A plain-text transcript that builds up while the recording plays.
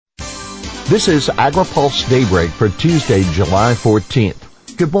This is AgriPulse Daybreak for Tuesday, July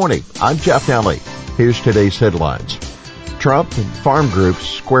 14th. Good morning. I'm Jeff Nally. Here's today's headlines. Trump and farm groups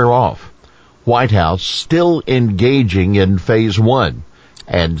square off. White House still engaging in phase one,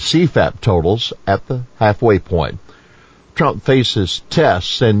 and CFAP totals at the halfway point. Trump faces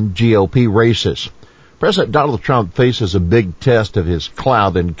tests in GOP races. President Donald Trump faces a big test of his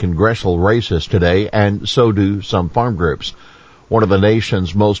clout in congressional races today, and so do some farm groups. One of the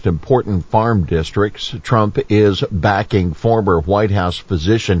nation's most important farm districts, Trump is backing former White House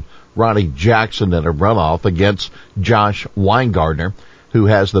physician Ronny Jackson in a runoff against Josh Weingartner, who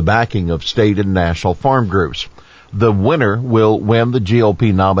has the backing of state and national farm groups. The winner will win the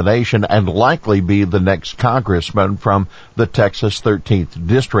GOP nomination and likely be the next congressman from the Texas 13th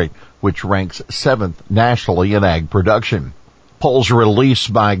District, which ranks 7th nationally in ag production. Polls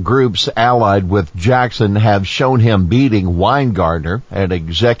released by groups allied with Jackson have shown him beating Weingartner, an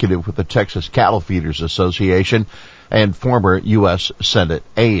executive with the Texas Cattle Feeders Association and former U.S. Senate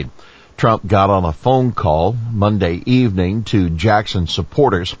aide. Trump got on a phone call Monday evening to Jackson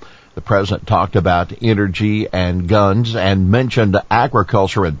supporters. The president talked about energy and guns and mentioned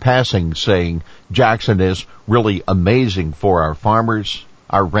agriculture in passing, saying Jackson is really amazing for our farmers,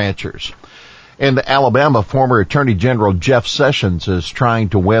 our ranchers. In Alabama, former Attorney General Jeff Sessions is trying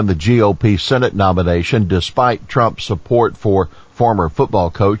to win the GOP Senate nomination despite Trump's support for former football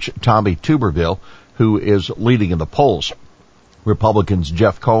coach Tommy Tuberville, who is leading in the polls. Republicans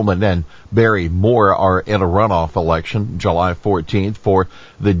Jeff Coleman and Barry Moore are in a runoff election July 14th for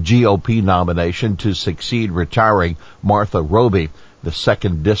the GOP nomination to succeed retiring Martha Roby. The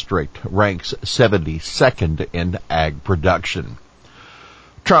 2nd District ranks 72nd in ag production.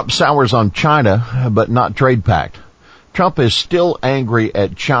 Trump sours on China, but not trade pact. Trump is still angry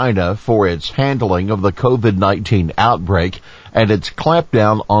at China for its handling of the COVID-19 outbreak and its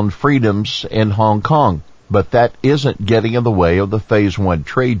clampdown on freedoms in Hong Kong. But that isn't getting in the way of the Phase 1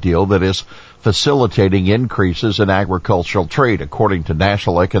 trade deal that is facilitating increases in agricultural trade, according to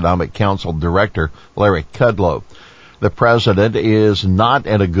National Economic Council Director Larry Kudlow. The president is not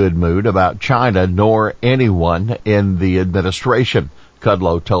in a good mood about China nor anyone in the administration,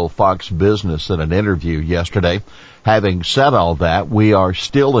 Kudlow told Fox Business in an interview yesterday. Having said all that, we are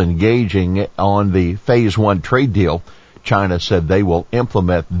still engaging on the Phase 1 trade deal. China said they will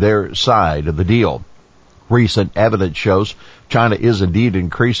implement their side of the deal. Recent evidence shows China is indeed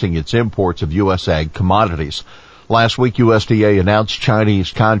increasing its imports of U.S. ag commodities. Last week, USDA announced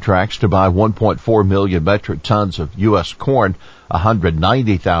Chinese contracts to buy 1.4 million metric tons of U.S. corn,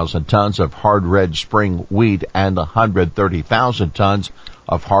 190,000 tons of hard red spring wheat, and 130,000 tons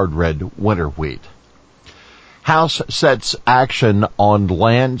of hard red winter wheat. House sets action on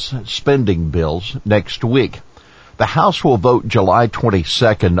land spending bills next week. The House will vote July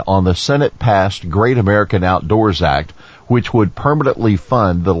 22nd on the Senate-passed Great American Outdoors Act, which would permanently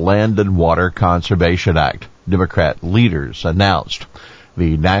fund the Land and Water Conservation Act, Democrat leaders announced.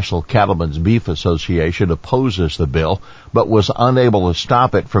 The National Cattlemen's Beef Association opposes the bill, but was unable to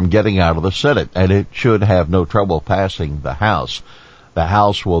stop it from getting out of the Senate, and it should have no trouble passing the House. The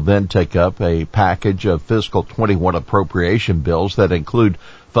House will then take up a package of fiscal 21 appropriation bills that include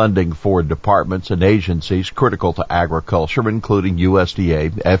funding for departments and agencies critical to agriculture, including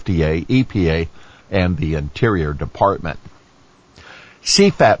USDA, FDA, EPA, and the Interior Department.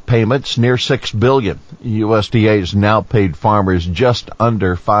 CFAP payments near $6 billion. USDA has now paid farmers just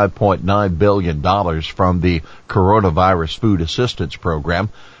under $5.9 billion from the Coronavirus Food Assistance Program,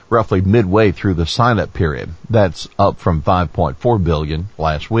 roughly midway through the sign-up period. That's up from $5.4 billion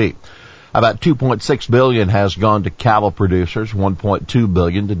last week. About $2.6 billion has gone to cattle producers, $1.2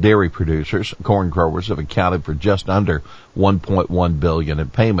 billion to dairy producers. Corn growers have accounted for just under $1.1 billion in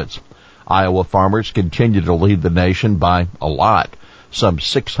payments. Iowa farmers continue to lead the nation by a lot. Some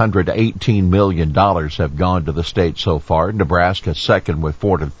 $618 million have gone to the state so far. Nebraska's second with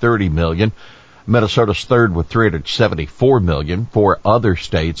 $430 million. Minnesota's third with $374 million. Four other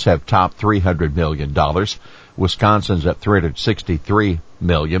states have topped $300 million. Wisconsin's at $363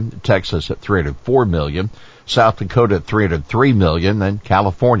 million. Texas at $304 million. South Dakota at $303 million. And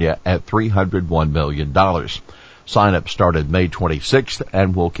California at $301 million. Sign-up started May 26th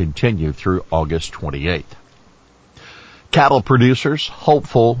and will continue through August 28th. Cattle producers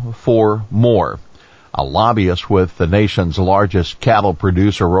hopeful for more. A lobbyist with the nation's largest cattle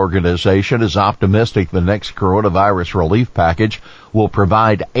producer organization is optimistic the next coronavirus relief package will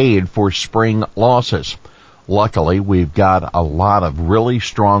provide aid for spring losses. Luckily, we've got a lot of really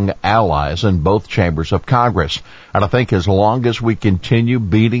strong allies in both chambers of Congress. And I think as long as we continue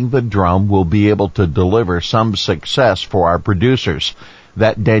beating the drum, we'll be able to deliver some success for our producers.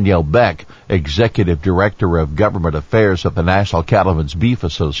 That Danielle Beck, Executive Director of Government Affairs at the National Cattlemen's Beef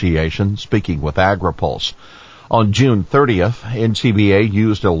Association, speaking with AgriPulse. On June 30th, NCBA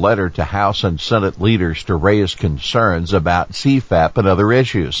used a letter to House and Senate leaders to raise concerns about CFAP and other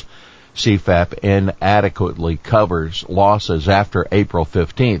issues. CFAP inadequately covers losses after April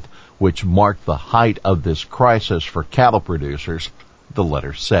 15th, which marked the height of this crisis for cattle producers, the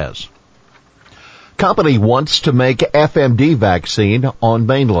letter says. Company wants to make FMD vaccine on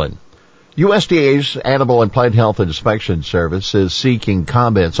mainland. USDA's Animal and Plant Health Inspection Service is seeking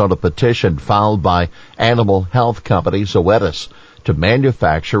comments on a petition filed by animal health company Zoetis to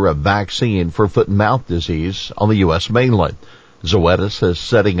manufacture a vaccine for foot and mouth disease on the U.S. mainland. Zoetis is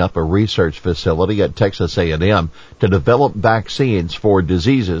setting up a research facility at Texas A&M to develop vaccines for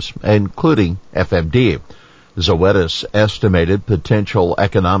diseases, including FMD. Zoetis estimated potential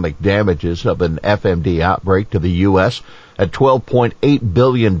economic damages of an FMD outbreak to the U.S. at $12.8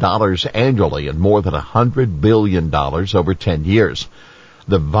 billion annually and more than $100 billion over 10 years.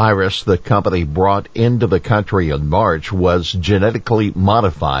 The virus the company brought into the country in March was genetically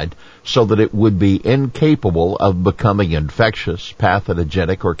modified so that it would be incapable of becoming infectious,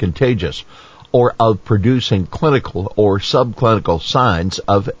 pathogenic, or contagious, or of producing clinical or subclinical signs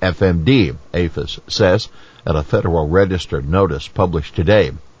of FMD, APHIS says in a Federal Register notice published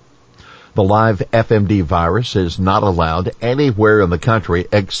today. The live FMD virus is not allowed anywhere in the country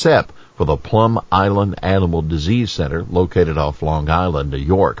except for the Plum Island Animal Disease Center located off Long Island, New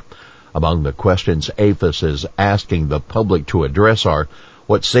York. Among the questions APHIS is asking the public to address are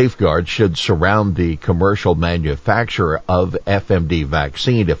what safeguards should surround the commercial manufacture of FMD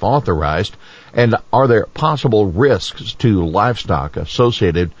vaccine if authorized, and are there possible risks to livestock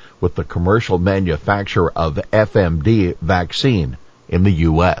associated with the commercial manufacture of FMD vaccine in the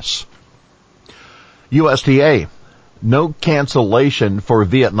U.S. USDA, no cancellation for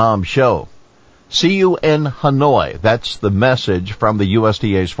Vietnam show. See you in Hanoi. That's the message from the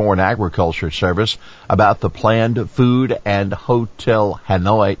USDA's Foreign Agriculture Service about the planned Food and Hotel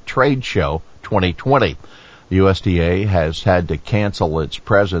Hanoi Trade Show 2020. The USDA has had to cancel its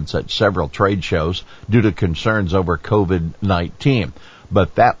presence at several trade shows due to concerns over COVID-19.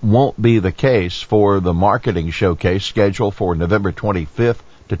 But that won't be the case for the marketing showcase scheduled for November 25th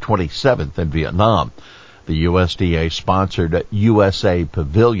to 27th in Vietnam. The USDA-sponsored USA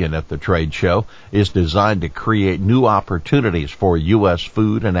Pavilion at the trade show is designed to create new opportunities for U.S.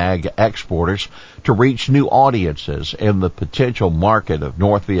 food and ag exporters to reach new audiences in the potential market of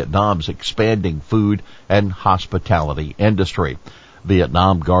North Vietnam's expanding food and hospitality industry.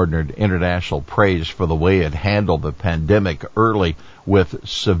 Vietnam garnered international praise for the way it handled the pandemic early with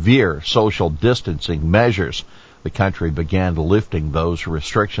severe social distancing measures. The country began lifting those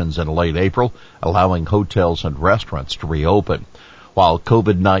restrictions in late April, allowing hotels and restaurants to reopen. While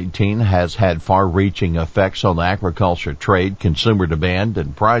COVID-19 has had far-reaching effects on agriculture trade, consumer demand,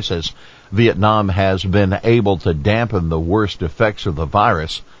 and prices, Vietnam has been able to dampen the worst effects of the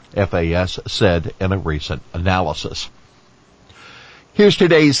virus, FAS said in a recent analysis. Here's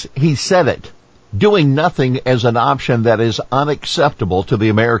today's He Said It. Doing nothing is an option that is unacceptable to the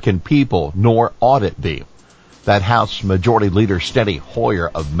American people, nor ought it be. That House Majority Leader Steny Hoyer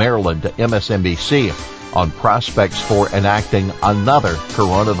of Maryland to MSNBC on prospects for enacting another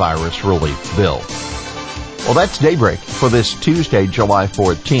coronavirus relief bill. Well, that's Daybreak for this Tuesday, July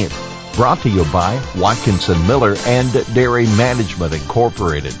 14th, brought to you by Watkinson Miller and Dairy Management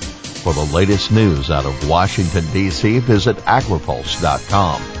Incorporated. For the latest news out of Washington, D.C., visit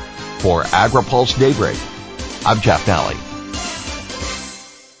agripulse.com. For AgriPulse Daybreak, I'm Jeff Nally.